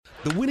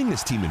The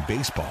winningest team in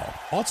baseball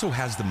also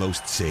has the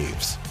most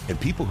saves, and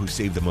people who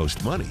save the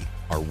most money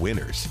are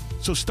winners.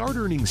 So start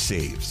earning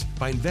saves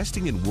by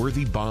investing in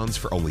worthy bonds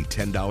for only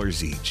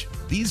 $10 each.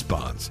 These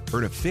bonds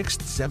earn a fixed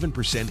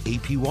 7%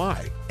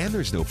 APY, and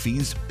there's no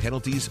fees,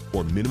 penalties,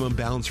 or minimum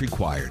balance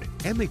required,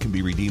 and they can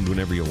be redeemed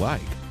whenever you like.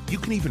 You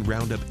can even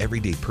round up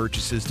everyday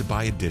purchases to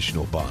buy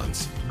additional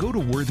bonds. Go to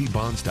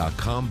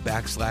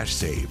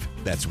worthybonds.com/save.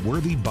 That's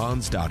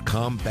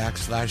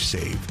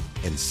worthybonds.com/save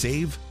and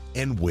save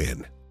and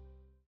win.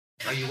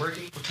 Are you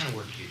working? What kind of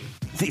work do you do?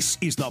 This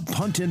is the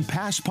Punt and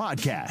Pass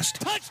Podcast.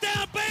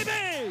 Touchdown,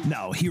 baby!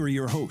 Now, here are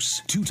your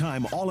hosts,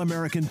 two-time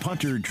All-American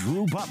punter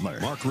Drew Butler.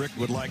 Mark Richt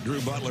would like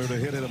Drew Butler to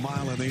hit it a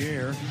mile in the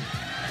air.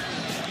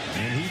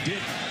 And he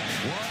did.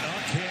 What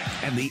a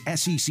kick. And the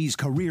SEC's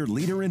career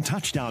leader in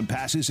touchdown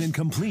passes and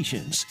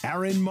completions,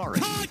 Aaron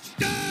Murray.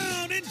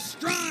 Touchdown in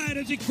stride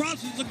as he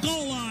crosses the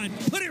goal line.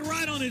 Put it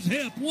right on his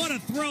hip. What a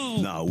throw.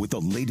 Now, with the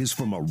latest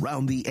from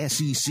around the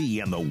SEC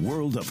and the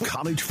world of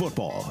college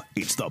football,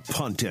 it's the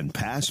Punt and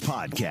Pass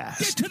Podcast.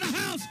 Get to the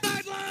house,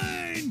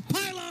 sideline,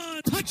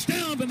 pylon,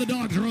 touchdown, and the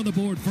Dogs are on the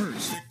board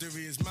first.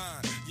 Victory is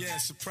mine, yeah,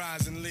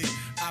 surprisingly.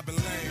 I've been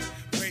lame,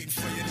 waiting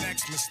for your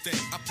next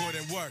mistake. I put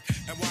in work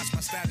and watch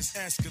my status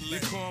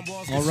escalate.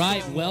 All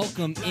right,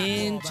 welcome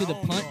into the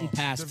Punt and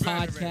Pass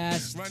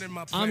Podcast.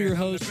 I'm your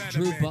host,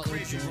 Drew Butler,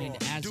 joined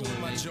as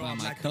always by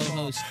my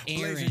co-host,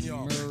 Aaron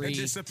Murray.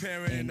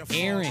 And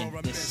Aaron,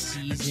 the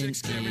season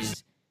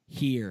is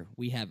here.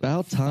 We have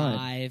about time.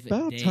 5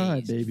 about days,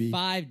 time, baby.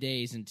 5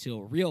 days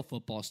until real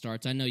football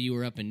starts. I know you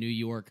were up in New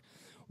York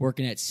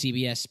working at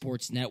CBS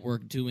Sports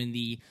Network doing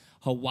the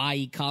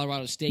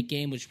Hawaii-Colorado State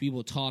game, which we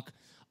will talk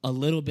a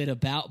little bit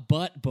about.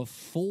 But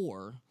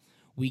before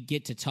we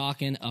get to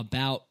talking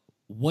about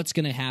what's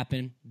going to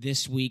happen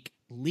this week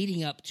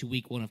leading up to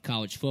week 1 of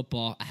college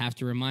football, I have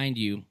to remind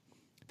you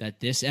that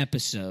this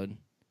episode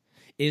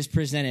is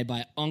presented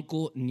by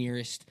Uncle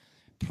Nearest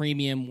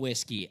Premium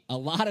Whiskey. A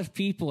lot of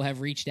people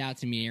have reached out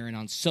to me, Aaron,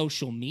 on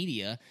social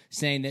media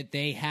saying that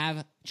they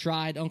have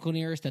tried Uncle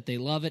Nearest, that they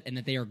love it, and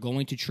that they are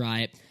going to try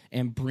it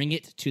and bring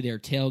it to their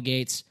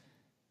tailgates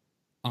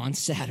on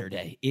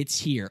Saturday. It's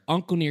here.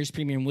 Uncle Nearest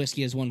Premium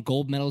Whiskey has won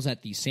gold medals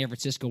at the San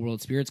Francisco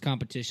World Spirits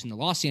Competition, the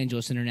Los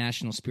Angeles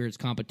International Spirits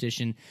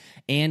Competition,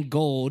 and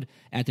gold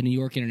at the New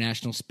York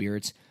International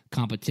Spirits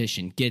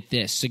Competition. Get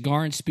this.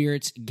 Cigar and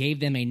Spirits gave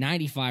them a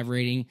 95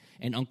 rating,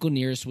 and Uncle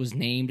Nearest was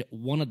named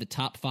one of the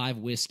top 5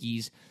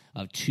 whiskeys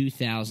of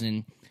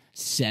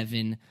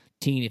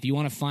 2017. If you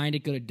want to find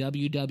it, go to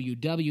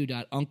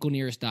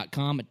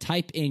www.unclenearest.com.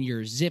 Type in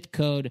your zip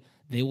code.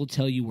 They will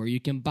tell you where you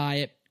can buy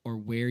it or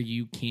where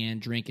you can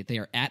drink it. They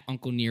are at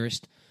Uncle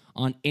Nearest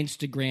on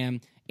Instagram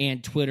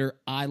and Twitter.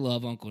 I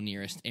love Uncle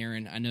Nearest.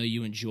 Aaron, I know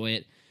you enjoy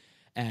it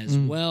as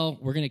well.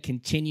 We're going to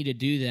continue to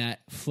do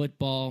that.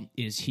 Football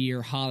is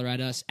here. Holler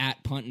at us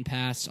at Punt and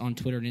Pass on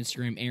Twitter and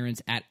Instagram.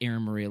 Aaron's at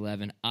Aaron Murray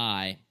 11.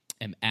 I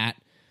am at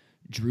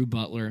Drew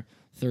Butler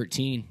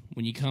 13.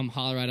 When you come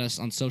holler at us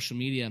on social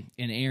media,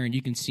 and Aaron,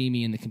 you can see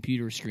me in the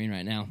computer screen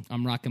right now.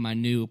 I'm rocking my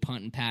new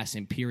Punt and Pass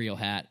Imperial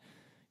hat.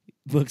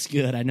 Looks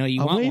good. I know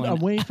you want one. I'm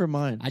waiting for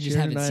mine. I just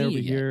Sharon haven't and I seen over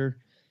it yet. here.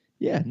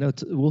 Yeah, no,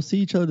 we'll see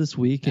each other this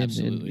week and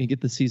get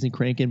the season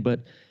cranking.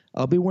 But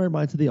I'll be wearing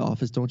mine to the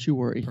office. Don't you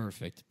worry.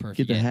 Perfect.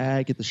 Get the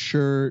hat, get the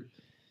shirt.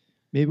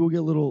 Maybe we'll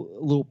get a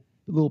little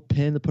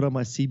pin to put on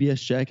my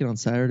CBS jacket on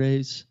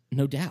Saturdays.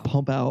 No doubt.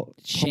 Pump out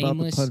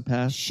the Punt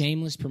Pass.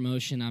 Shameless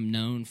promotion. I'm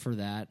known for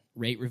that.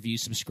 Rate, review,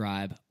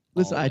 subscribe.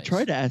 Listen, always. I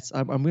tried to ask.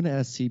 I'm going to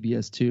ask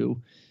CBS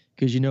too.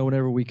 Because,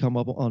 whenever we come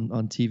up on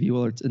TV,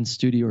 whether it's in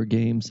studio or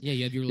games, yeah,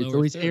 you have your lower it's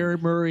always third.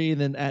 Aaron Murray, and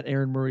then at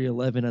Aaron Murray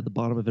 11 at the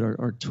bottom of it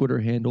are Twitter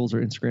handles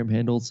or Instagram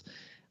handles.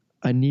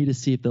 I need to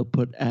see if they'll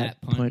put at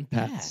Punt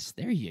Pass.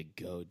 There you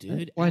go,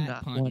 dude. Why at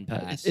not? Punt and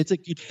Pass. It's a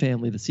good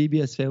family. The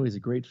CBS family is a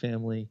great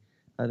family.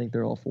 I think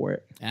they're all for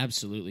it.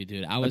 Absolutely,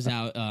 dude. I was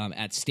out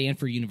at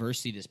Stanford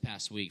University this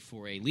past week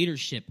for a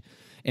leadership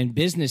and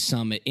business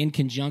summit in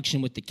conjunction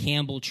with the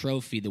Campbell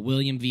Trophy. The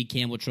William V.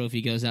 Campbell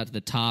Trophy goes out to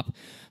the top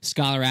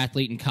scholar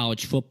athlete in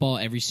college football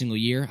every single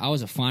year. I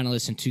was a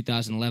finalist in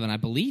 2011. I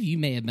believe you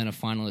may have been a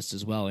finalist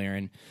as well,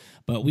 Aaron.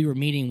 But we were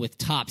meeting with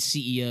top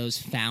CEOs,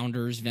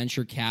 founders,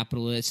 venture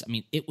capitalists. I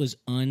mean, it was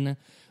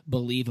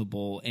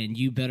unbelievable. And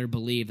you better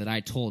believe that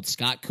I told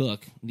Scott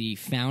Cook, the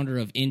founder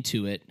of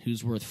Intuit,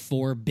 who's worth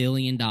 $4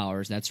 billion.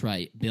 That's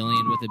right,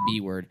 billion with a B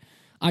word.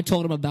 I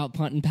told him about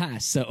Punt and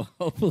Pass. So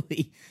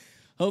hopefully,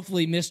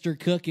 Mr.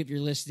 Cook, if you're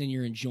listening,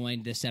 you're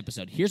enjoying this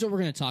episode. Here's what we're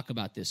going to talk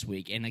about this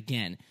week. And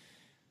again,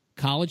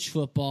 college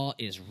football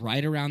is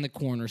right around the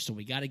corner, so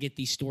we got to get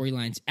these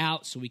storylines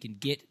out so we can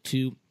get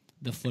to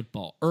the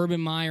football.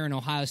 Urban Meyer and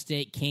Ohio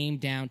State came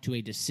down to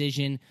a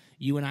decision.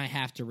 You and I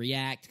have to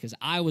react because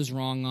I was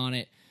wrong on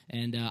it,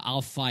 and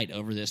I'll fight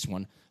over this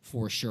one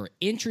for sure.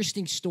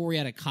 Interesting story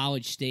out of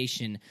College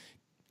Station.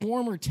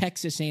 former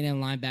Texas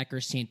A&M linebacker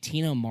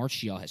Santino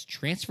Marchiol has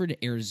transferred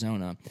to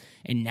Arizona,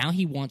 and now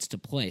he wants to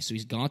play. So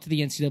he's gone to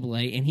the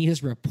NCAA, and he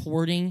is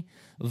reporting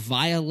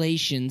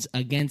violations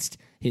against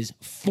his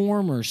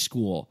former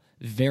school.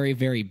 Very,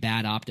 very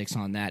bad optics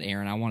on that,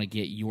 Aaron. I want to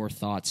get your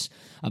thoughts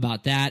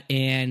about that.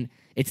 And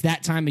it's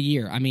that time of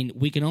year. I mean,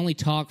 we can only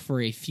talk for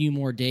a few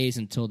more days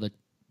until the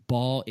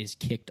ball is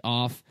kicked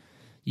off.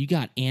 You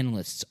got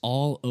analysts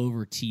all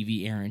over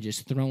TV, Aaron,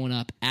 just throwing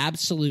up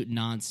absolute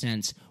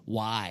nonsense.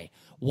 Why?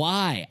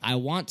 Why? I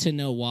want to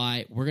know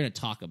why. We're going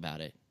to talk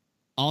about it.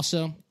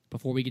 Also,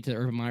 before we get to the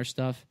Urban Meyer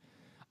stuff,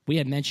 we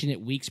had mentioned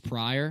it weeks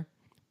prior,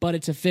 but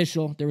it's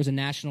official. There was a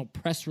national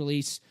press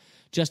release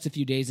just a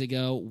few days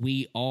ago.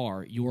 We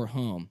are your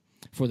home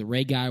for the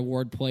Ray Guy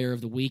Award Player of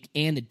the Week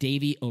and the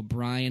Davey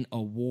O'Brien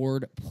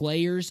Award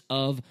Players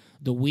of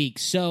the Week.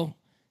 So,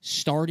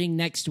 starting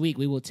next week,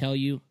 we will tell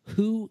you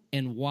who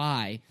and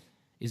why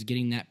is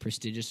getting that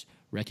prestigious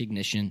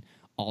recognition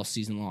all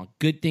season long.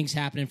 Good things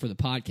happening for the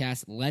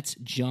podcast. Let's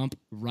jump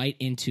right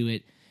into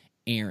it.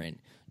 Aaron,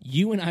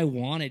 you and I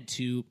wanted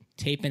to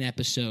tape an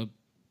episode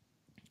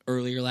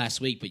earlier last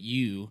week, but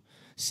you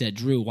said,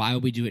 Drew, why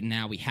would we do it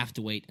now? We have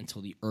to wait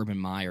until the Urban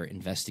Meyer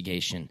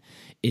investigation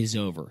is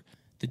over.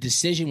 The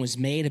decision was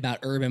made about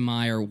Urban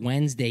Meyer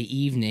Wednesday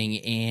evening,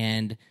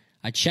 and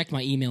I checked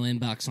my email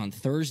inbox on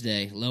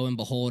Thursday. Lo and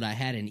behold, I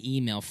had an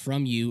email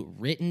from you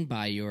written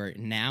by your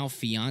now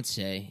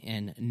fiance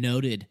and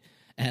noted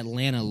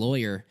Atlanta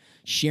lawyer,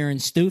 Sharon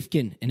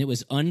Stufkin, and it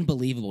was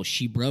unbelievable.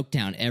 She broke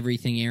down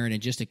everything, Aaron,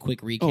 and just a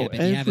quick recap.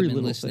 If you haven't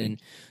been listening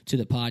to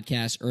the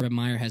podcast, Urban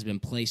Meyer has been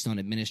placed on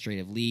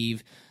administrative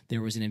leave.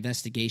 There was an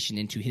investigation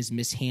into his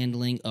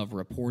mishandling of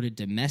reported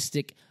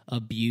domestic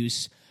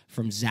abuse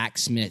from Zach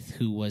Smith,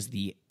 who was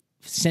the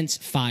since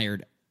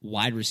fired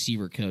wide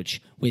receiver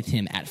coach with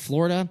him at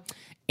Florida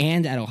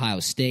and at Ohio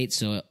State.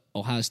 So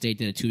Ohio State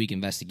did a 2-week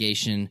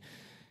investigation.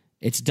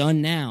 It's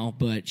done now,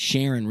 but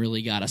Sharon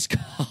really got us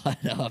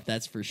caught up,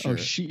 that's for sure. Oh,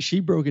 she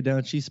broke it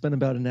down. She spent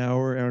about an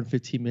hour and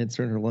 15 minutes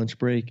during her lunch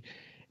break.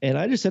 And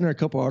I just sent her a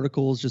couple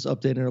articles just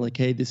updating her like,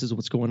 hey, this is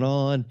what's going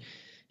on.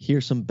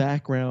 Here's some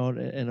background.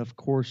 And, of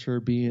course, her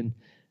being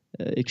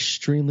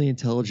extremely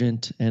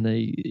intelligent and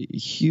a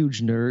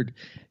huge nerd,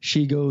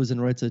 she goes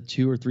and writes a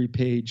 2 or 3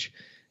 page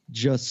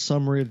just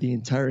summary of the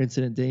entire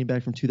incident dating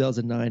back from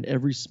 2009,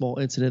 every small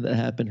incident that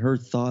happened, her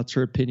thoughts,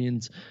 her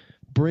opinions,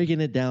 breaking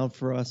it down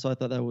for us. So I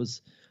thought that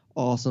was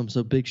awesome.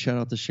 So big shout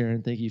out to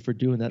Sharon. Thank you for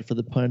doing that for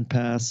the Punt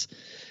Pass.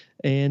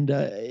 And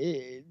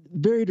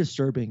very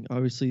disturbing.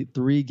 Obviously,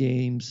 3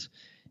 games.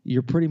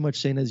 You're pretty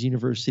much saying as a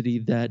university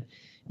that,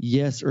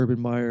 yes, Urban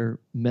Meyer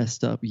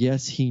messed up.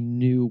 Yes, he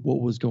knew what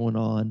was going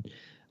on.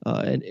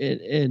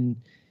 And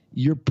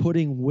you're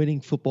putting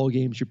winning football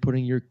games, you're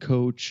putting your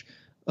coach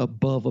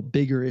above a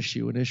bigger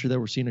issue, an issue that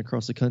we're seeing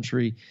across the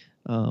country.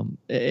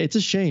 It's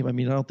a shame. I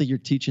mean, I don't think you're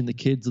teaching the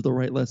kids the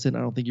right lesson. I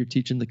don't think you're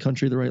teaching the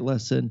country the right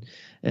lesson.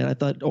 And I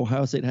thought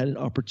Ohio State had an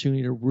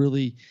opportunity to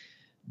really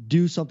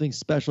do something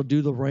special,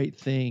 do the right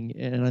thing.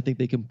 And I think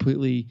they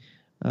completely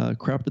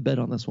crap the bed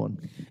on this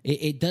one.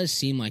 It does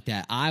seem like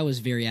that. I was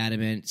very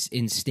adamant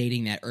in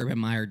stating that Urban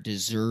Meyer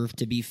deserved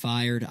to be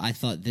fired. I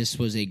thought this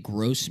was a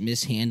gross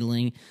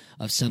mishandling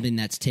of something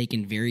that's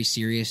taken very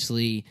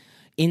seriously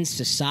in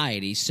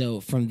society. So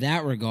from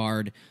that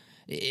regard,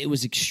 it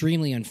was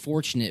extremely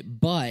unfortunate.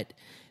 But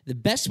the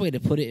best way to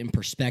put it in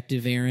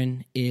perspective,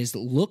 Aaron, is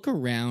look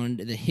around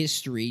the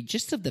history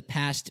just of the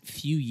past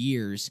few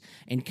years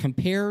and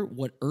compare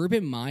what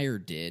Urban Meyer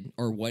did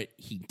or what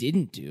he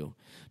didn't do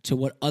to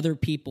what other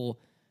people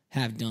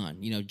have done.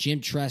 You know, Jim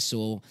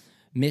Tressel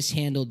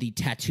mishandled the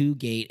tattoo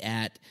gate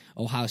at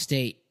Ohio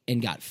State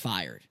and got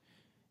fired.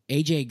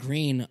 A.J.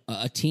 Green,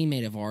 a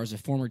teammate of ours, a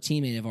former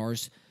teammate of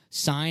ours,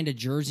 signed a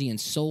jersey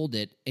and sold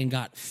it and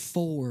got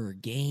 4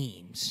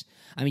 games.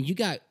 I mean, you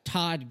got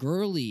Todd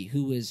Gurley,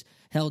 who was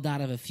held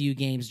out of a few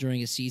games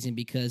during a season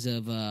because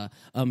of a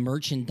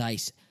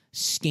merchandise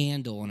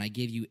scandal, and I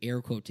give you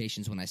air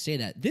quotations when I say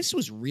that. This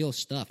was real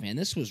stuff, man.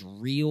 This was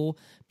real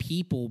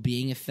people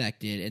being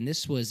affected, and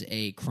this was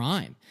a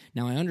crime.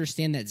 Now, I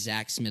understand that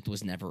Zach Smith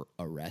was never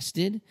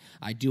arrested.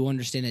 I do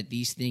understand that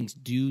these things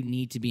do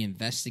need to be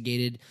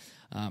investigated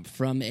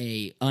from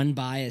a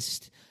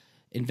unbiased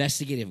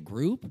investigative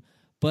group,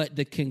 but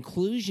the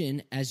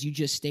conclusion, as you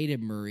just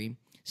stated, Murray,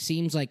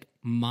 seems like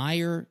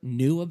Meyer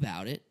knew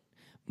about it.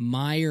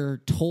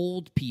 Meyer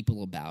told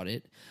people about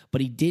it,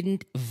 but he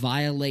didn't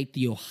violate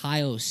the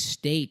Ohio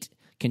State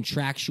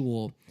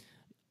contractual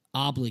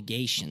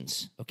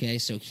obligations. Okay,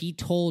 so he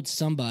told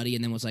somebody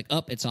and then was like,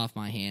 "Oh, it's off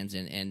my hands,"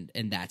 and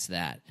that's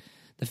that.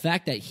 The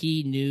fact that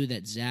he knew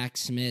that Zach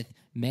Smith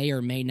may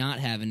or may not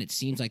have, and it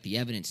seems like the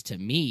evidence to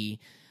me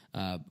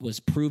was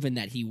proven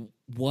that he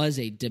was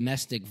a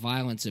domestic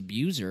violence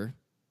abuser.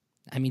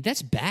 I mean,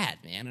 that's bad,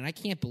 man, and I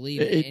can't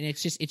believe it. And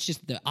it's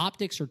just the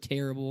optics are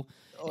terrible.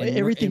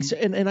 Everything's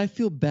and I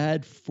feel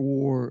bad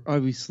for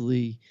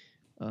obviously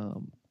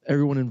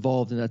everyone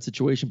involved in that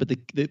situation, but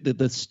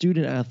the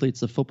student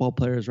athletes, the football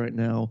players right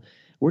now,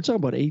 we're talking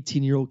about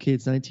 18-year-old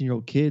kids,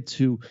 19-year-old kids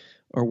who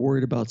are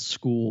worried about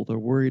school. They're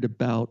worried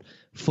about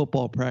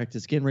football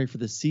practice, getting ready for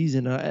the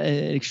season.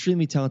 An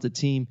extremely talented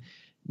team.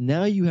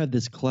 Now you have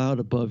this cloud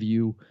above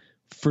you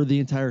for the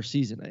entire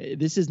season.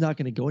 This is not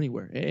going to go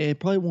anywhere. It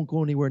probably won't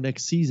go anywhere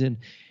next season.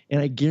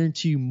 And I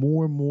guarantee you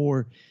more and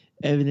more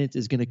evidence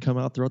is going to come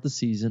out throughout the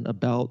season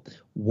about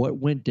what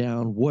went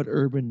down, what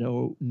Urban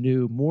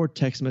knew, more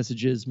text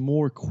messages,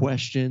 more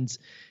questions.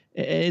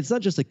 It's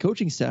not just the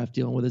coaching staff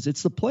dealing with this,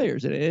 it's the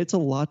players. It's a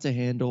lot to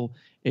handle.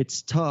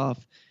 It's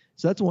tough.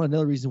 So that's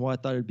another reason why I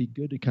thought it'd be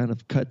good to kind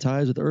of cut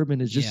ties with Urban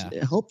is just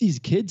help these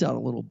kids out a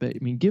little bit.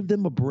 I mean, give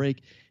them a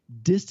break,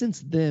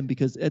 distance them,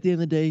 because at the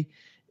end of the day,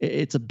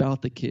 it's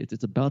about the kids.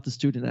 It's about the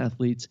student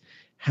athletes.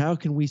 How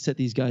can we set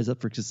these guys up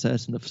for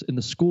success in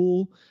the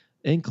school,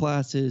 in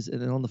classes,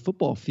 and then on the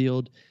football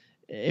field?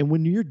 And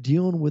when you're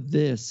dealing with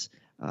this,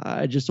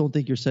 I just don't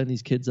think you're setting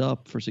these kids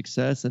up for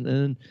success. And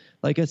then,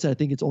 like I said, I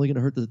think it's only going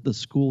to hurt the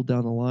school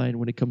down the line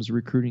when it comes to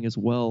recruiting as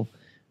well.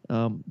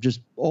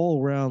 Just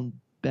all around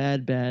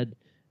bad.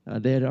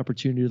 They had an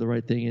opportunity to do the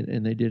right thing,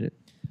 and they didn't.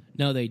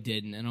 No, they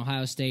didn't. And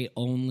Ohio State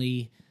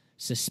only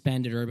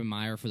suspended Urban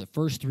Meyer for the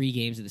first 3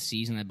 games of the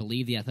season. I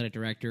believe the athletic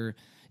director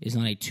is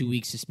on a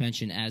 2-week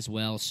suspension as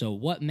well. So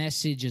what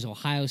message is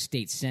Ohio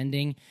State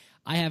sending?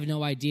 I have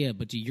no idea.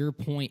 But to your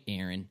point,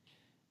 Aaron,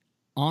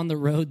 on the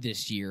road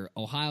this year,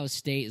 Ohio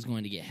State is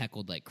going to get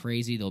heckled like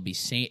crazy. There'll be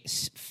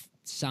signs,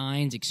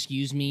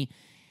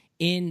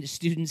 in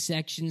student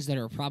sections that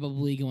are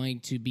probably going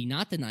to be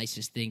not the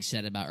nicest thing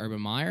said about Urban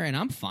Meyer, and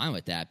I'm fine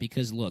with that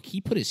because, look, he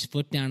put his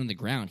foot down on the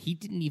ground. He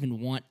didn't even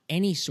want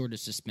any sort of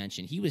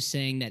suspension. He was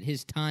saying that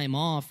his time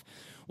off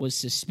was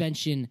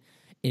suspension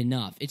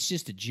enough. It's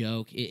just a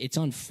joke. It's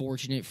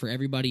unfortunate for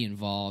everybody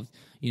involved.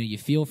 You know, you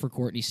feel for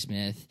Courtney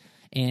Smith,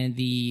 and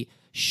the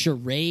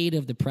charade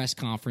of the press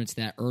conference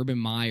that Urban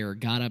Meyer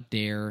got up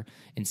there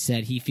and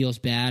said he feels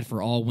bad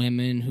for all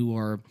women who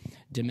are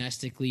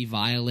domestically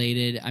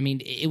violated. I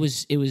mean, it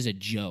was a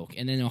joke.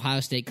 And then Ohio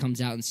State comes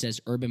out and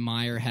says Urban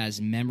Meyer has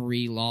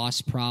memory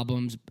loss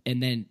problems,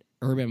 and then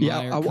Urban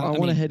Meyer. I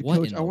want a head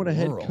coach. I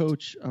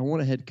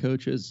want a head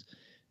coach's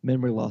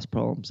memory loss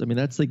problems. I mean,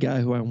 that's the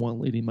guy who I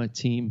want leading my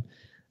team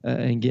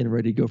and getting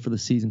ready to go for the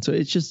season. So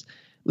it's just,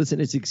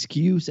 listen, it's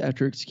excuse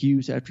after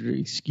excuse after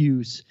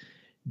excuse.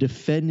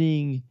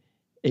 Defending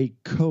a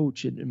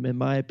coach, and in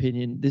my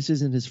opinion, this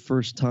isn't his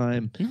first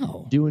time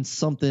doing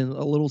something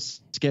a little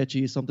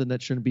sketchy, something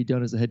that shouldn't be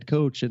done as a head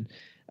coach. And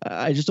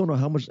I just don't know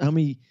how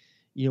many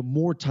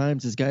more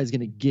times this guy's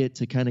going to get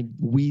to kind of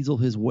weasel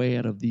his way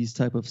out of these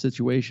type of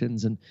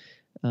situations.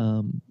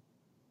 And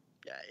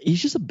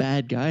he's just a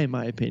bad guy, in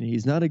my opinion.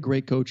 He's not a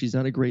great coach. He's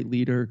not a great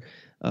leader.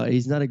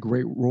 He's not a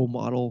great role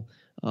model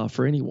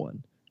for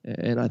anyone.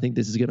 And I think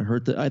this is going to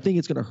hurt I think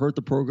it's going to hurt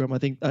the program. I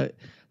think, like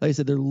I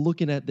said, they're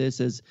looking at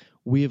this as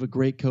we have a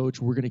great coach.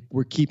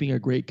 We're keeping a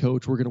great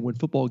coach. We're going to win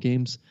football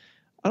games.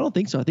 I don't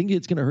think so. I think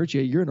it's going to hurt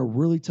you. You're in a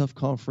really tough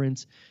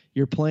conference.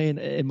 You're playing,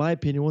 in my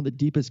opinion, one of the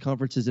deepest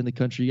conferences in the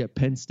country. You got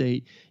Penn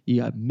State.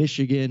 You got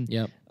Michigan.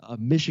 Yep.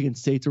 Michigan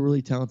State's a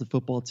really talented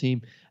football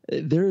team.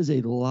 There is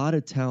a lot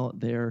of talent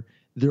there.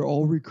 They're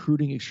all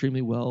recruiting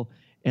extremely well.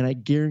 And I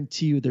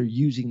guarantee you they're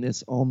using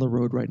this on the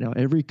road right now.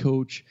 Every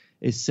coach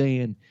is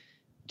saying,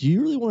 do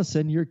you really want to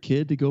send your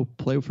kid to go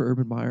play for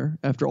Urban Meyer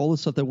after all the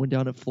stuff that went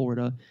down at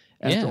Florida,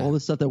 after all the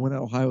stuff that went at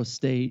Ohio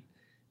State?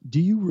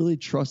 Do you really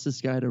trust this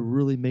guy to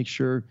really make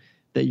sure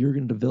that you're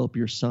going to develop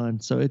your son?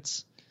 So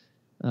it's,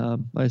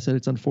 like I said,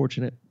 it's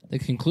unfortunate. The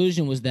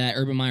conclusion was that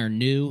Urban Meyer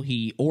knew.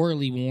 He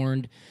orally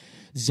warned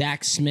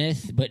Zach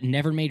Smith, but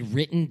never made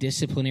written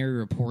disciplinary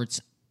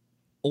reports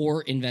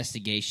or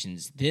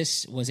investigations.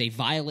 This was a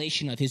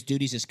violation of his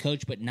duties as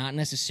coach, but not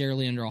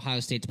necessarily under Ohio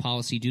State's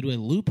policy due to a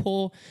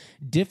loophole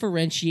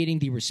differentiating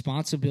the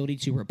responsibility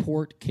to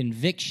report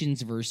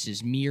convictions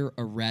versus mere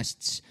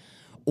arrests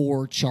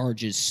or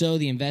charges. So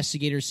the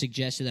investigators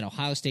suggested that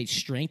Ohio State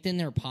strengthen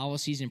their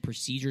policies and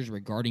procedures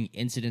regarding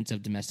incidents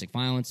of domestic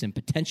violence and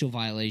potential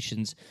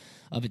violations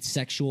of its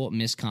sexual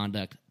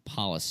misconduct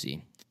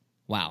policy.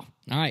 Wow.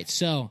 All right,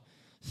 so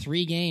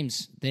 3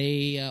 games.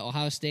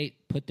 Ohio State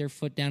put their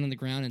foot down on the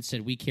ground and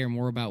said, we care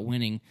more about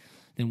winning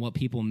than what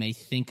people may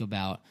think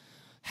about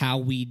how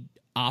we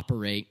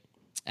operate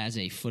as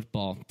a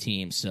football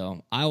team.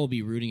 So I will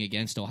be rooting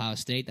against Ohio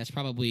State. That's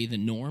probably the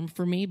norm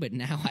for me, but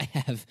now I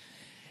have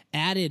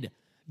added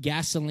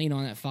gasoline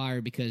on that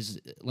fire because,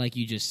 like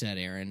you just said,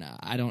 Aaron,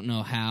 I don't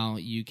know how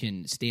you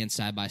can stand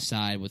side by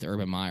side with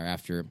Urban Meyer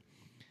after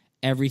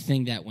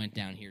everything that went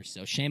down here.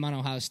 So shame on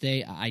Ohio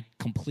State. I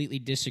completely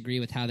disagree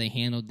with how they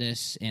handled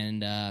this,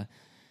 and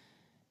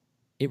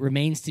it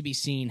remains to be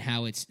seen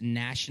how it's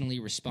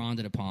nationally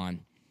responded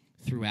upon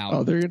throughout.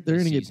 Oh, they're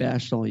going to get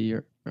bashed all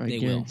year. I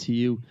guarantee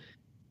you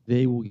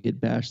they will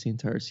get bashed the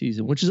entire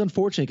season, which is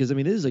unfortunate because, I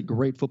mean, this is a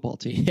great football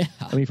team. Yeah.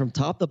 I mean, from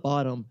top to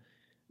bottom,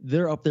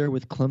 they're up there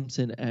with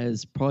Clemson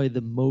as probably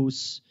the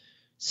most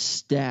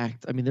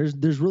stacked. I mean,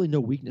 there's really no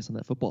weakness on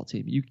that football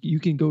team. You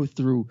can go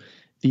through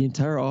the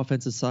entire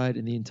offensive side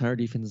and the entire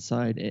defensive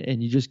side,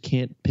 and you just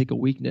can't pick a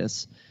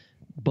weakness.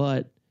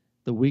 But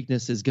the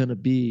weakness is going to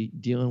be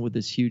dealing with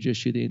this huge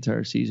issue the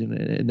entire season,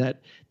 and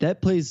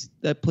that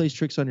plays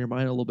tricks on your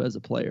mind a little bit as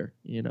a player,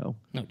 No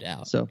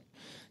doubt. So,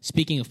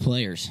 speaking of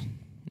players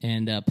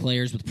and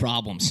players with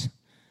problems,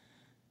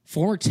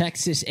 former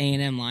Texas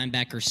A&M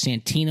linebacker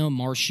Santino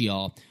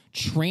Marchiol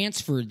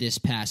transferred this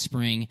past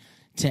spring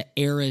to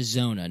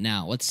Arizona.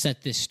 Now, let's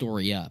set this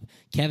story up.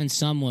 Kevin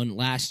Sumlin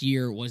last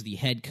year was the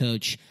head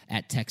coach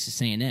at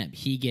Texas A&M.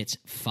 He gets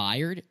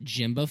fired.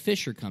 Jimbo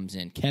Fisher comes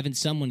in. Kevin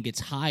Sumlin gets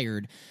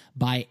hired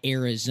by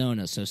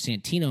Arizona. So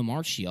Santino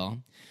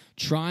Marchiol,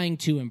 trying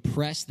to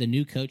impress the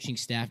new coaching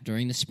staff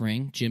during the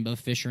spring, Jimbo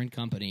Fisher and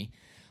company,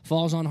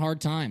 falls on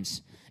hard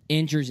times.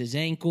 Injures his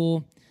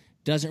ankle.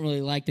 Doesn't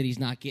really like that he's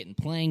not getting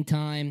playing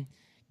time.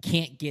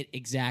 Can't get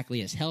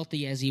exactly as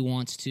healthy as he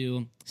wants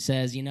to.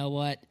 Says, you know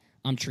what?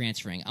 I'm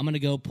transferring. I'm going to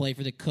go play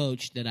for the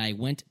coach that I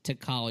went to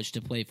college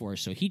to play for.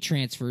 So he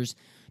transfers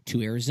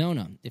to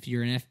Arizona. If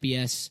you're an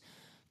FBS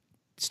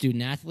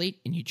student athlete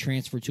and you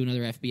transfer to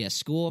another FBS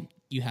school,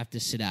 you have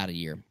to sit out a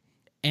year.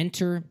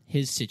 Enter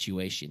his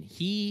situation.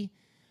 He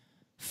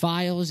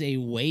files a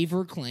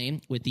waiver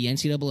claim with the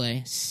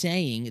NCAA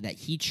saying that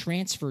he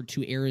transferred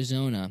to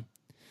Arizona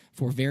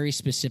for very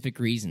specific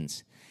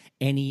reasons.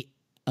 And he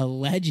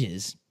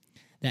alleges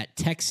that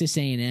Texas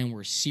A&M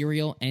were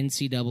serial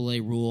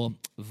NCAA rule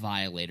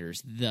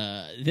violators.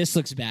 This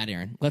looks bad,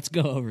 Aaron. Let's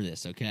go over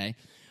this, okay?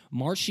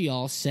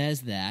 Marchiol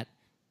says that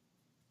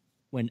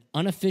when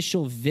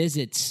unofficial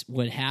visits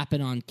would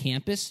happen on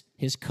campus,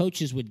 his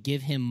coaches would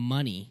give him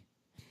money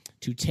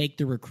to take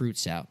the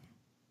recruits out.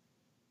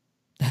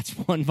 That's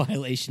one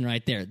violation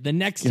right there. The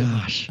next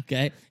one,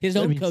 okay? His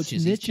own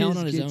coaches. He's counting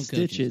on his own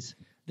coaches.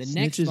 The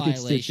next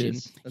violation,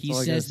 he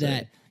says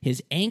that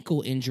his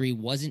ankle injury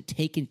wasn't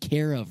taken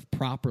care of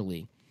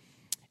properly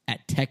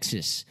at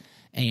Texas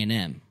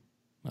A&M,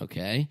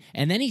 okay?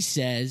 And then he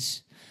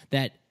says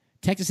that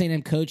Texas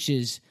A&M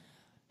coaches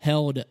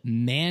held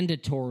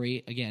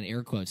mandatory, again,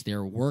 air quotes,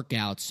 their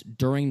workouts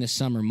during the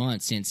summer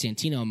months, and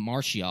Santino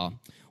Marchiol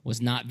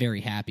was not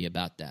very happy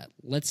about that.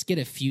 Let's get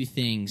a few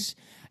things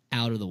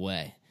out of the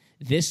way.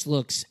 This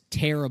looks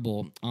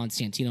terrible on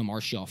Santino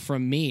Marchiol.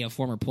 From me, a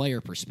former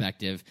player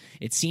perspective,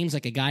 it seems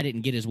like a guy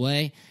didn't get his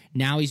way.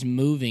 Now he's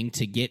moving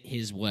to get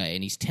his way,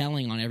 and he's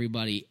telling on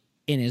everybody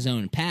in his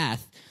own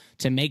path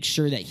to make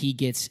sure that he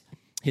gets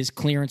his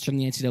clearance from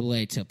the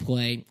NCAA to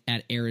play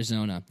at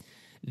Arizona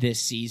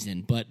this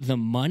season. But the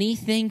money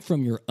thing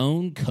from your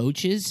own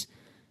coaches,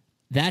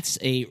 that's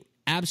a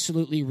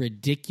absolutely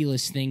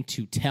ridiculous thing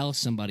to tell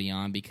somebody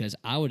on, because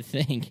I would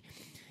think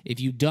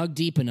if you dug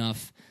deep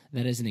enough,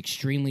 that is an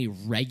extremely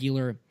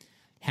regular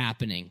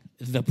happening.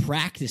 The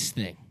practice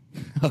thing,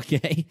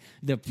 okay?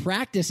 The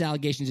practice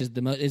allegations is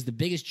the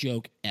biggest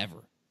joke ever.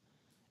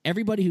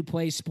 Everybody who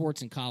plays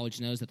sports in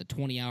college knows that the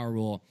 20-hour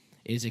rule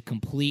is a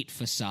complete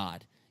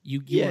facade.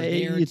 You are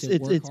there to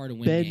work hard and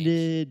win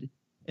games.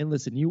 And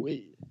listen,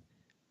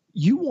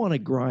 you want to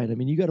grind. I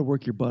mean, you got to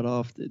work your butt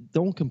off.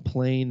 Don't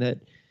complain that.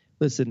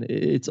 Listen,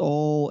 it's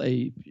all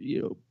a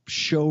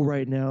show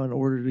right now in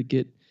order to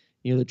get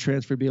the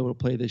transfer to be able to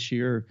play this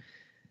year.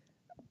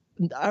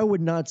 I would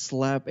not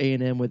slap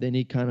A&M with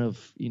any kind of,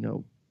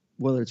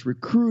 whether it's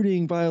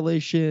recruiting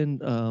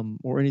violation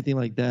or anything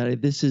like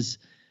that. This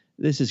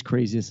is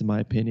craziness in my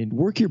opinion.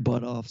 Work your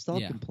butt off.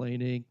 Stop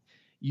complaining.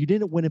 You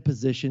didn't win a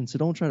position, so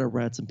don't try to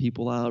rat some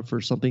people out for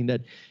something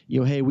that,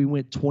 hey, we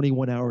went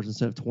 21 hours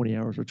instead of 20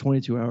 hours or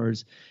 22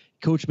 hours.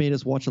 Coach made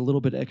us watch a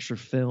little bit extra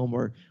film,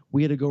 or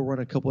we had to go run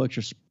a couple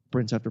extra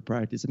sprints after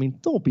practice. I mean,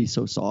 don't be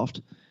so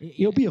soft.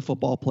 Be a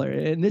football player.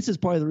 And this is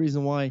probably the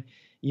reason why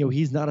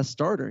he's not a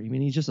starter. I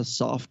mean, he's just a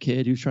soft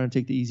kid who's trying to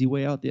take the easy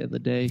way out at the end of the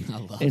day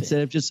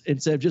instead of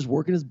just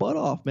working his butt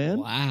off, man.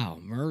 Wow,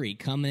 Murray,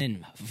 come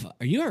in.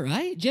 Are you all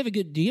right? Do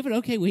you have an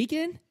okay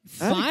weekend?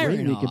 I had a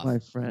great weekend, my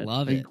friend.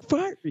 Love it.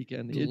 Fire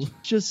weekend. It's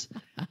just,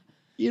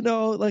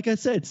 like I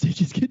said,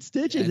 stitches get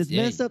stitches. It's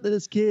messed up that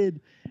this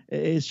kid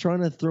is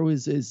trying to throw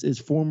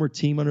his former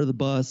team under the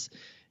bus,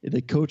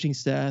 the coaching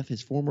staff,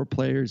 his former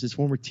players, his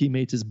former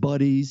teammates, his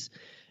buddies.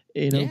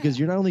 Because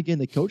you're not only getting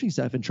the coaching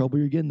staff in trouble,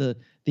 you're getting the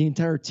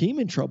entire team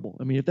in trouble.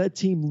 I mean, if that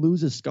team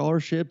loses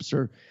scholarships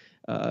or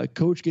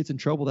coach gets in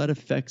trouble, that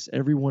affects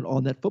everyone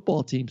on that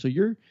football team. So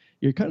you're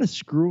kind of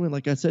screwing,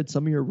 like I said,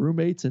 some of your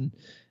roommates and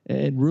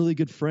really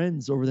good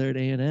friends over there at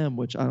A&M,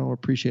 which I don't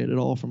appreciate at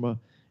all from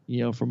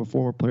a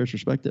former player's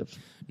perspective.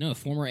 No,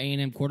 former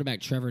A&M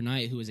quarterback Trevor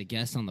Knight, who was a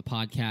guest on the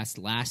podcast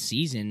last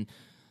season,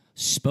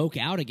 spoke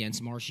out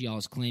against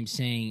Marchiol's claim,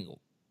 saying,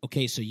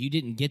 okay, so you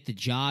didn't get the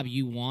job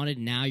you wanted.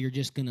 Now you're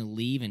just going to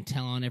leave and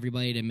tell on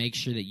everybody to make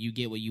sure that you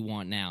get what you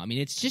want now. I mean,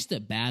 it's just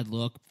a bad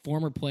look.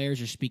 Former players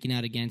are speaking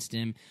out against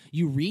him.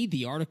 You read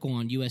the article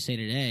on USA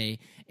Today,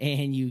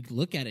 and you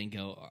look at it and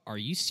go, are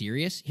you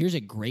serious? Here's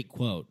a great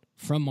quote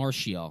from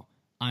Marchiol.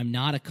 I'm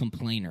not a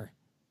complainer.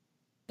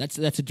 That's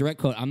a direct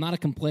quote. I'm not a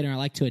complainer. I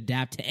like to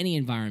adapt to any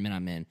environment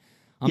I'm in.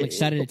 I'm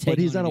excited to take. But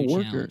he's on not a a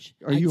worker. challenge.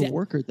 Are you a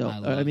worker though?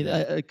 I mean,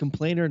 a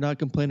complainer, not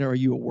complainer. Are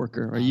you a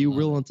worker? Are you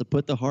willing to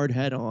put the hard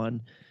hat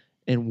on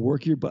and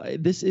work your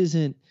butt? This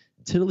isn't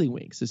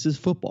tiddlywinks. This is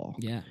football.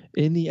 Yeah.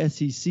 In the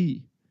SEC,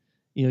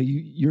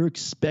 you're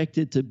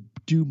expected to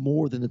do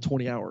more than the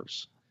 20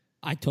 hours.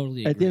 I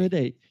totally agree. At the end of the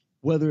day,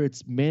 whether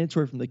it's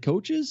mandatory from the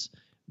coaches,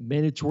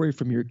 mandatory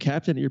from your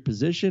captain at your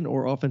position,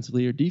 or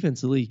offensively or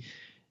defensively,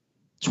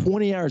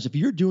 20 hours. If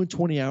you're doing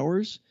 20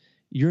 hours,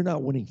 you're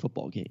not winning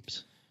football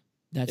games.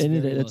 That's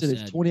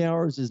it. 20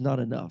 hours is not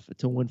enough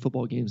to win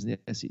football games in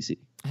the SEC.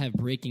 I have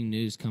breaking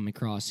news coming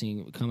across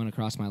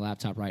my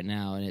laptop right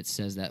now, and it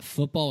says that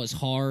football is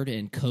hard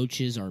and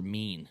coaches are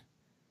mean.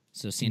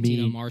 So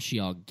Santino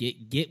Martial,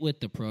 get with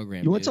the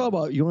program. You want to talk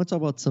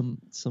about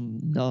some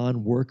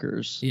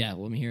non-workers? Yeah,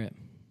 let me hear it.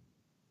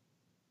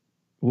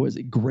 What was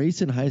it?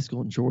 Grayson High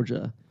School in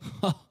Georgia.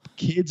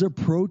 Kids are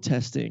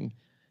protesting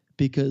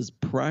because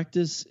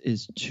practice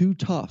is too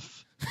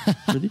tough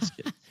for these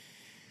kids.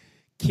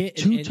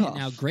 Tough.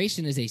 Now,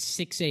 Grayson is a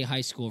 6A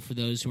high school. For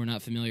those who are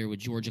not familiar with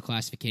Georgia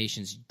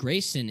classifications,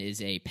 Grayson is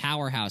a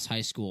powerhouse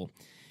high school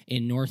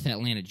in North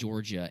Atlanta,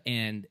 Georgia.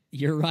 And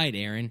you're right,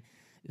 Aaron.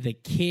 The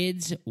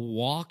kids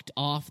walked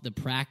off the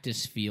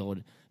practice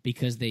field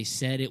because they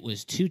said it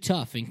was too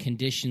tough and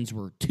conditions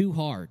were too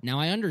hard. Now,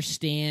 I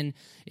understand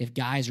if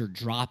guys are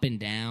dropping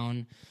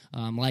down,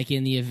 like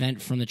in the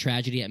event from the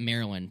tragedy at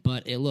Maryland.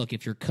 But look,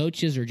 if your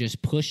coaches are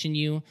just pushing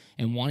you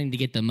and wanting to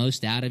get the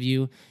most out of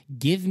you,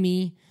 give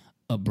me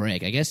a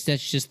break. I guess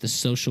that's just the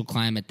social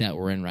climate that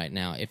we're in right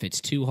now. If it's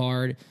too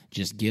hard,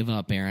 just give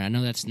up, Aaron. I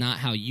know that's not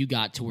how you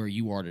got to where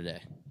you are today.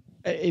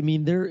 I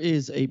mean, there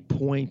is a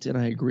point, and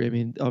I agree. I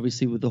mean,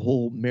 obviously with the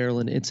whole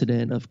Maryland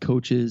incident of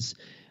coaches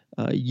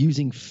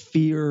using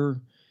fear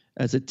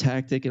as a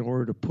tactic in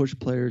order to push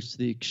players to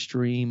the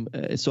extreme.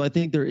 So I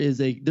think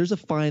there's a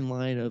fine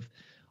line of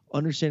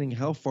understanding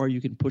how far you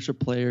can push a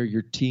player,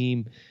 your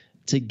team,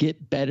 to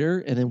get better,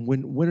 and then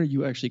when are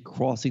you actually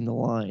crossing the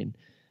line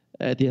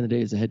at the end of the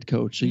day as a head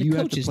coach. So you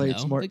have to play it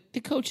smart. The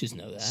coaches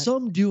know that.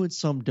 Some do and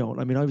some don't.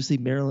 I mean, obviously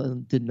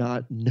Maryland did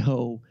not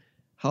know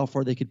how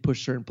far they could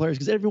push certain players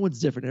because everyone's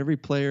different. Every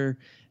player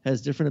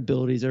has different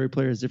abilities. Every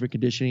player has different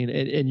conditioning,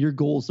 and your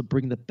goal is to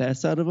bring the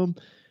best out of them.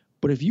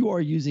 But if you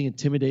are using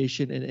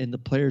intimidation and the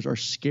players are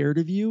scared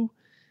of you,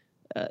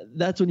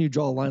 that's when you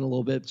draw a line a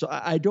little bit. So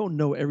I don't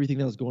know everything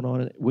that was going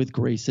on with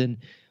Grayson,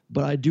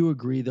 but I do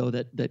agree, though,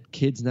 that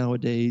kids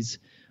nowadays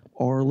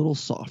are a little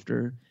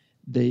softer.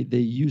 They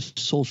use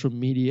social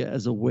media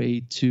as a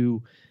way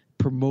to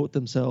promote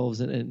themselves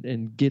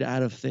and get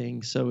out of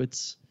things. So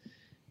it's,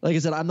 like I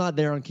said, I'm not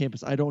there on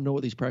campus. I don't know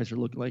what these practices are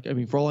looking like. I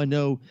mean, for all I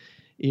know,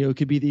 it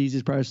could be the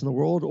easiest practice in the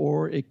world,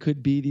 or it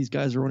could be these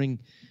guys are running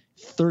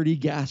 30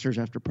 gassers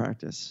after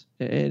practice.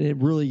 And it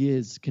really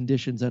is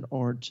conditions that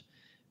aren't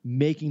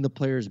making the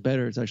players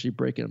better. It's actually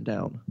breaking them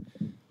down.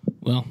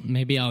 Well,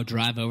 maybe I'll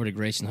drive over to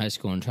Grayson High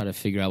School and try to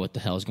figure out what the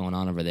hell's going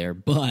on over there.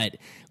 But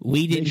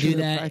we didn't do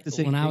that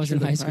when I was in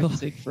high school.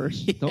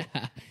 First. Yeah.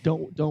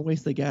 Don't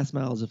waste the gas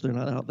miles if they're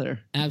not out there.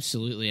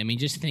 Absolutely. I mean,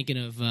 just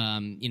thinking of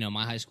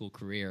my high school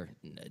career,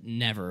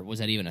 never was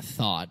that even a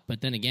thought.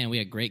 But then again, we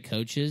had great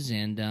coaches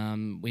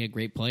and we had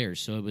great players,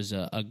 so it was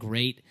a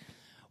great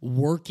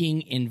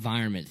working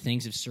environment.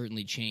 Things have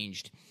certainly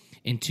changed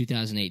in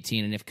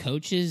 2018, and if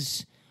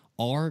coaches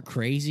are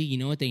crazy, you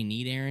know what they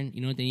need, Aaron?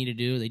 You know what they need to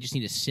do? They just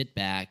need to sit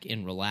back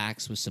and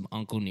relax with some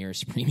Uncle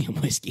Nearest premium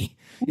whiskey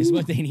is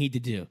what they need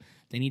to do.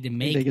 They need to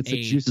make they get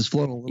some juices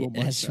flowing a little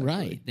more. That's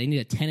right. They need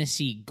a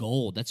Tennessee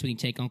Gold. That's when you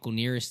take Uncle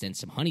Nearest and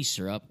some honey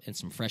syrup and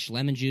some fresh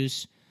lemon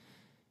juice,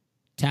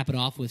 tap it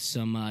off with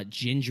some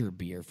ginger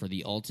beer for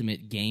the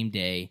ultimate game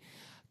day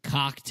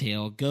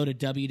cocktail. Go to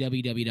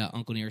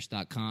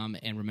www.unclenearest.com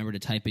and remember to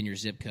type in your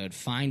zip code.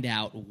 Find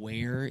out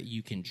where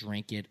you can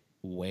drink it,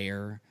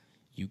 where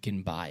you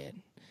can buy it.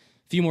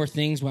 A few more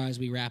things as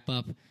we wrap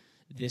up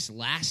this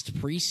last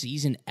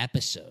preseason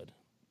episode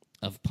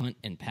of Punt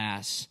and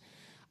Pass.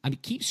 I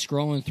keep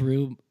scrolling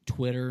through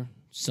Twitter,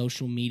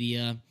 social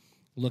media,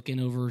 looking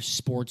over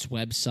sports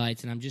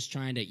websites, and I'm just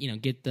trying to,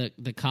 get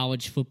the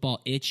college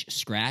football itch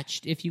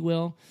scratched, if you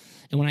will.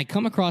 And when I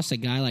come across a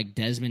guy like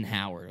Desmond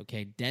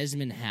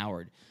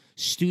Howard,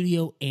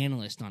 studio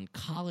analyst on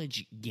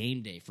College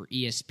Game Day for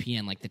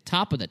ESPN, like the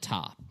top of the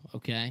top,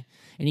 okay?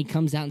 And he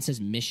comes out and says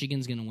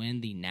Michigan's going to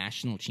win the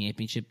national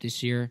championship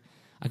this year.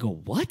 I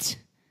go, what?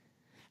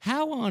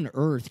 How on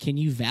earth can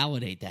you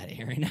validate that,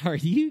 Aaron? Are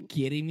you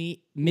kidding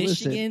me?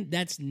 Michigan,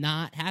 that's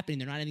not happening.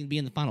 They're not even going to be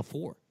in the Final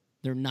Four.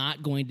 They're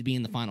not going to be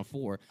in the Final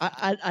Four.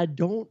 I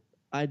don't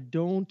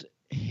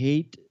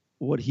hate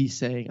what he's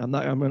saying. I'm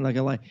not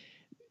gonna lie.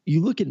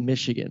 You look at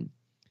Michigan,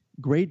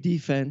 great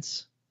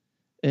defense,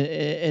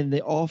 and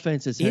the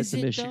offense has had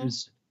some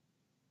issues.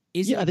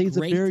 I think it's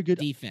a very good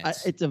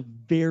defense. It's a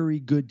very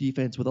good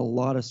defense with a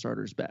lot of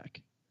starters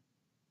back.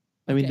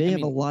 I mean, they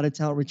have a lot of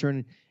talent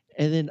returning,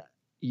 and then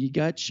you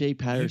got Shea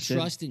Patterson.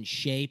 You trust in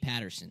Shea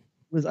Patterson.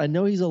 I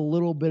know he's a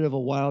little bit of a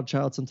wild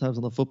child sometimes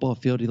on the football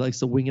field. He likes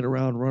to wing it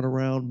around, run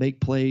around, make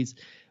plays.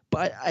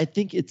 But I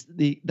think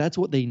that's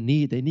what they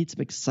need. They need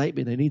some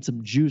excitement. They need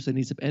some juice. They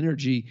need some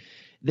energy.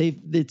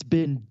 It's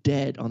been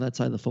dead on that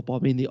side of the football.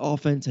 I mean, the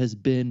offense has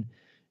been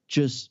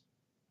just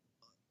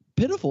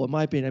pitiful in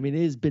my opinion. I mean,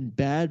 it has been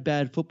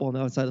bad football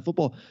now inside the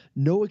football.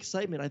 No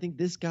excitement. I think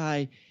this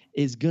guy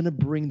is going to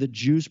bring the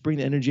juice, bring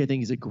the energy. I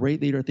think he's a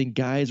great leader. I think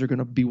guys are going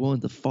to be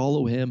willing to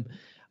follow him.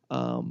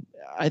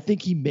 I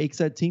think he makes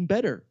that team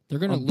better. They're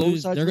going to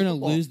lose. They're going to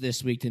lose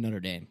this week to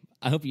Notre Dame.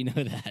 I hope you know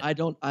that. I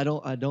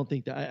don't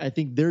think that. I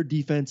think their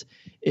defense,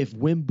 if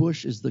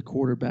Wimbush is the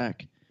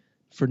quarterback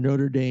for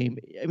Notre Dame,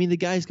 I mean, the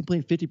guy's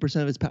completing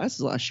 50% of his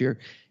passes last year,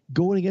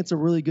 going against a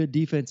really good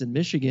defense in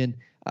Michigan.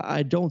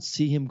 I don't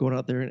see him going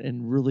out there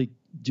and really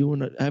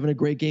having a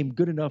great game,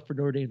 good enough for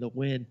Notre Dame to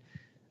win.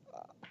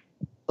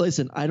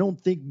 Listen, I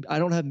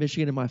don't have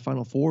Michigan in my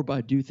Final Four, but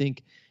I do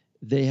think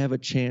they have a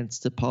chance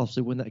to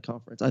possibly win that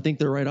conference. I think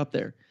they're right up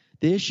there.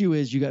 The issue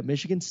is you got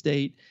Michigan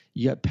State,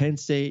 you got Penn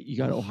State, you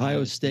got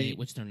Ohio State,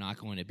 which they're not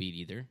going to beat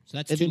either. So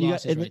that's two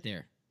losses right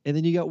there. And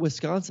then you got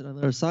Wisconsin on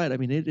the other side. I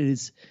mean, it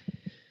is.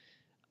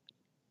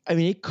 I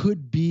mean, it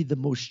could be the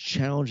most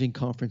challenging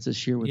conference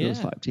this year with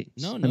those 5 teams.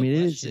 No I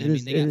mean, question.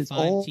 It is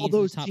all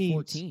those top teams.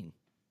 14.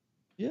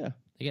 Yeah,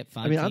 they get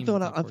 5. I mean, I'm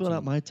filling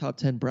out my top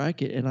 10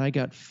 bracket, and I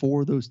got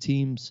 4 of those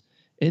teams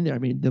in there. I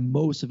mean, the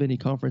most of any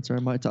conference are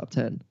in my top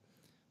 10.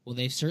 Well,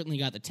 they've certainly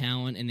got the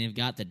talent, and they've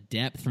got the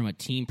depth from a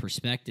team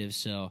perspective.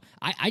 So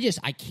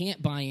I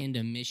can't buy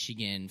into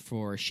Michigan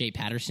for Shea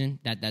Patterson.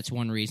 That's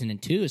one reason,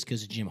 and 2 is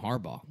because of Jim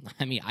Harbaugh.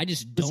 I mean, I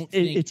just don't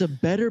think it's a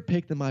better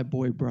pick than my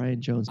boy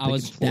Brian Jones.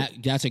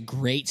 That's a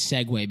great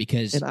segue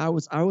because I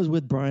was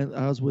with Brian.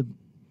 I was with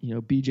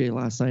BJ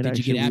last night. Did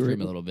you get after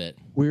him a little bit?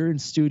 We were in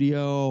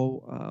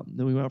studio.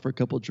 Then we went out for a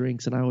couple of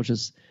drinks, and I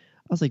was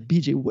like,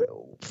 BJ,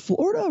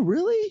 Florida,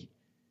 really?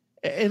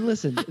 And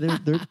listen,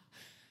 they're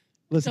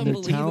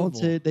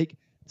talented.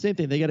 Same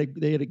thing. They had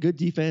a good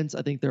defense.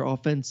 I think their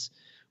offense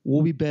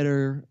will be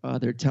better.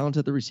 They're talented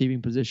at the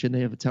receiving position.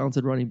 They have a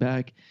talented running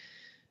back.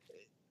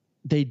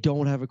 They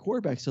don't have a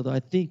quarterback, so I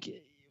think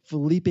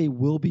Felipe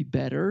will be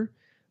better,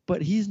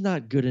 but he's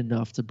not good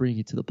enough to bring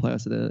you to the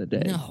playoffs at the end of the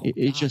day. No,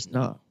 it's just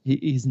not.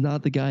 He's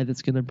not the guy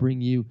that's going to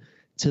bring you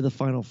to the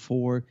Final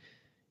Four.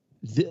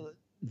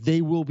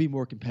 They will be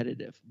more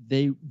competitive.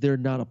 They're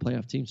not a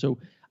playoff team, so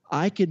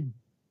I could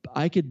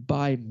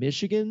buy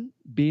Michigan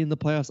being in the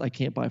playoffs. I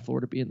can't buy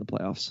Florida being in the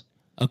playoffs.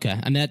 Okay,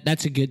 I mean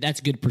that's a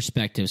good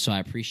perspective. So I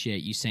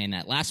appreciate you saying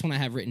that. Last one I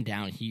have written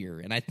down here,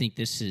 and I think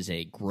this is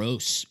a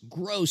gross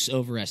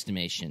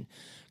overestimation.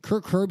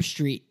 Kirk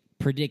Herbstreit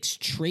predicts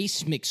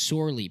Trace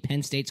McSorley,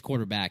 Penn State's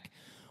quarterback,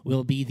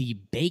 will be the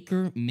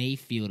Baker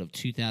Mayfield of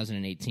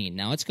 2018.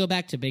 Now let's go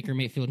back to Baker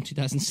Mayfield in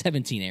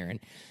 2017. Aaron,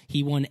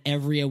 he won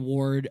every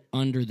award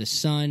under the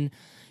sun.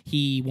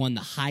 He won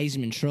the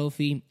Heisman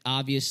Trophy.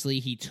 Obviously,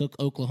 he took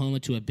Oklahoma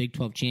to a Big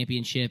 12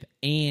 championship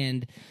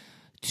and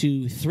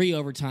to 2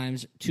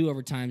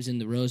 overtimes in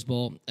the Rose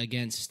Bowl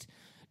against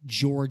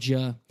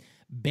Georgia.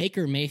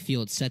 Baker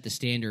Mayfield set the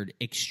standard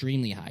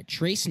extremely high.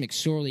 Trace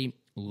McSorley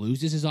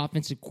loses his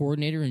offensive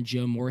coordinator in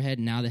Joe Moorhead,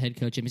 now the head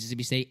coach at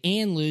Mississippi State,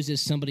 and loses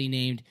somebody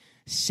named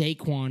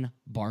Saquon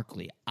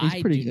Barkley.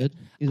 He's pretty good.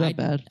 He's not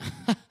bad.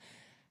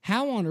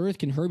 How on earth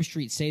can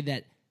Herbstreit say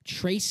that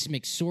Trace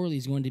McSorley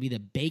is going to be the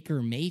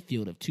Baker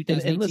Mayfield of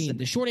 2018? And listen,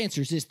 the short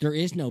answer is this: there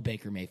is no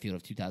Baker Mayfield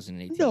of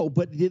 2018. No,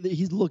 but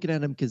he's looking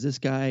at him because this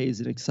guy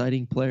is an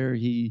exciting player.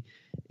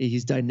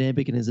 He's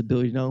dynamic in his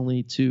ability not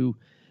only to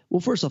 – well,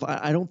 first off,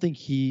 I don't think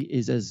he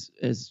is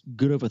as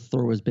good of a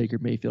thrower as Baker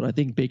Mayfield. I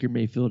think Baker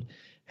Mayfield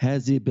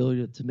has the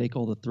ability to make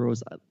all the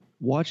throws.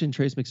 Watching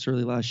Trace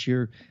McSorley last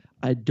year,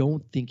 I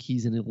don't think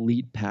he's an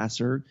elite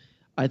passer.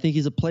 I think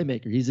he's a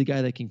playmaker. He's a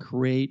guy that can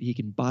create. He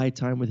can buy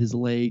time with his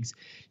legs.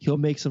 He'll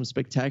make some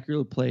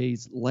spectacular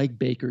plays like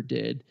Baker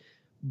did.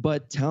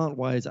 But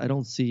talent-wise, I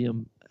don't see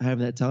him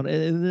having that talent.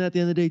 And then at the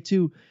end of the day,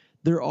 too,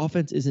 their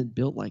offense isn't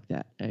built like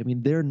that. I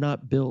mean, they're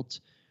not built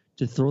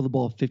to throw the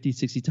ball 50,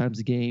 60 times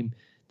a game.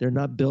 They're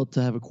not built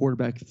to have a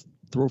quarterback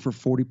throw for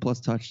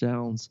 40-plus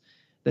touchdowns.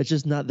 That's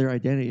just not their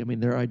identity. I mean,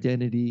 their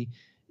identity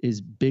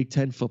is Big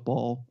Ten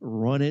football,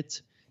 run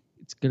it.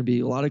 It's going to be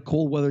a lot of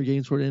cold weather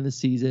games toward the end of the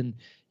season.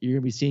 You're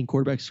going to be seeing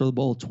quarterbacks throw the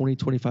ball 20,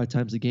 25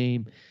 times a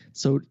game.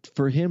 So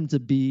for him to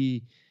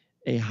be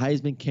a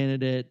Heisman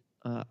candidate,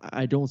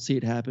 I don't see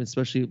it happen,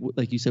 especially,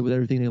 like you said, with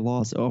everything they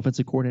lost.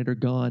 Offensive coordinator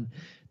gone.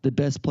 The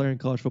best player in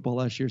college football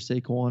last year,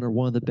 Saquon, or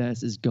one of the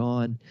best, is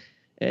gone.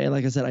 And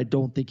like I said, I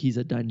don't think he's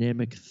a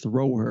dynamic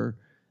thrower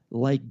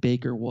like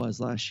Baker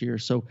was last year.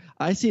 So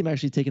I see him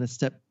actually taking a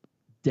step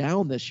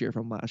down this year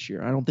from last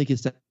year. I don't think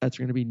his stats are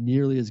going to be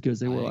nearly as good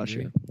as they were last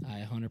year.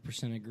 I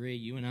 100% agree.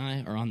 You and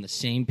I are on the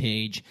same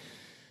page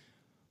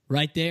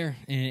right there.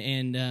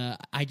 And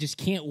I just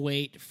can't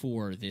wait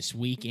for this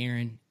week,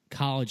 Aaron.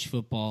 College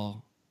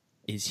football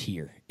is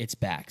here. It's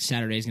back.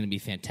 Saturday is going to be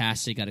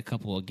fantastic. Got a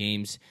couple of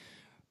games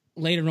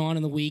later on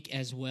in the week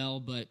as well,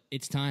 but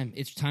it's time.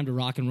 It's time to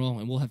rock and roll,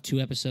 and we'll have 2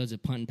 episodes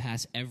of Punt and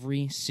Pass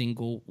every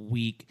single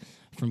week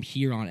from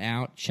here on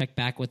out. Check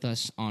back with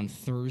us on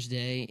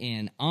Thursday,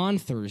 and on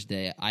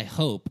Thursday, I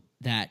hope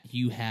that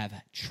you have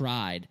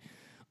tried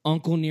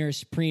Uncle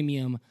Nearest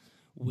Premium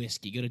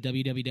whiskey. Go to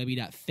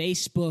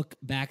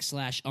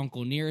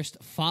www.facebook.com/Uncle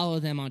Nearest. Follow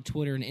them on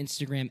Twitter and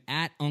Instagram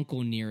at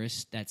Uncle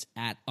Nearest. That's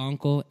at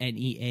Uncle,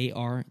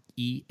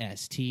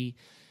 Nearest.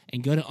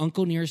 And go to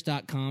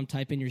UncleNearest.com.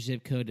 Type in your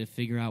zip code to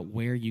figure out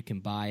where you can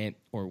buy it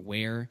or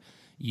where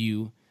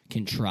you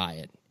can try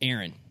it.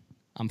 Aaron,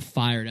 I'm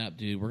fired up,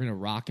 dude. We're going to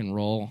rock and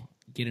roll.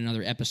 Get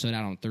another episode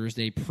out on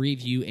Thursday.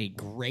 Preview a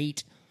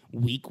great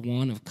week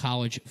 1 of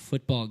college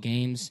football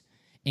games.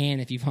 And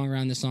if you've hung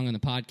around this long on the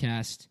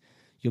podcast,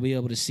 you'll be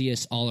able to see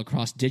us all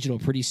across digital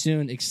pretty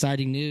soon.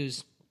 Exciting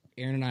news.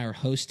 Aaron and I are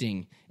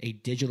hosting a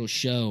digital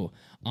show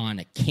on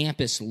a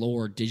Campus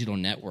Lore digital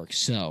network.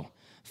 So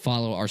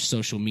follow our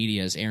social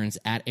medias. Aaron's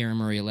at Aaron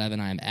Murray 11.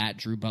 I'm at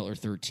Drew Butler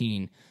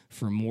 13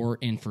 for more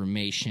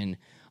information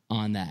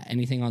on that.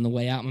 Anything on the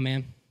way out, my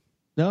man?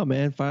 No,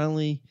 man.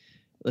 Finally,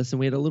 listen,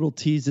 we had a little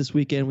tease this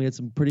weekend. We had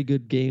some pretty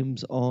good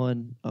games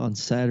on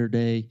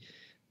Saturday.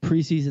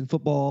 Preseason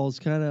football is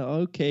kind of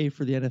okay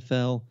for the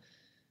NFL.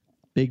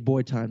 Big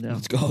boy time now.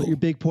 Let's go. Put your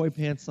big boy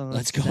pants on.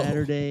 Let's go.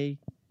 Saturday.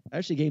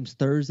 Actually, games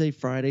Thursday,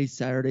 Friday,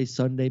 Saturday,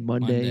 Sunday,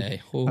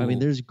 Monday. I mean,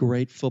 there's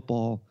great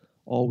football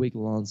all week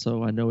long.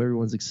 So I know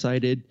everyone's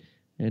excited.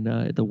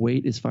 And the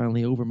wait is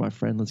finally over, my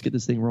friend. Let's get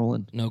this thing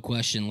rolling. No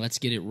question. Let's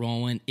get it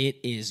rolling. It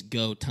is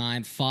go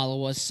time.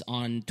 Follow us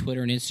on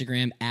Twitter and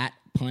Instagram at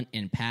Punt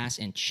and Pass,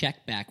 and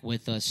check back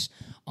with us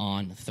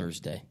on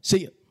Thursday. See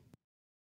you.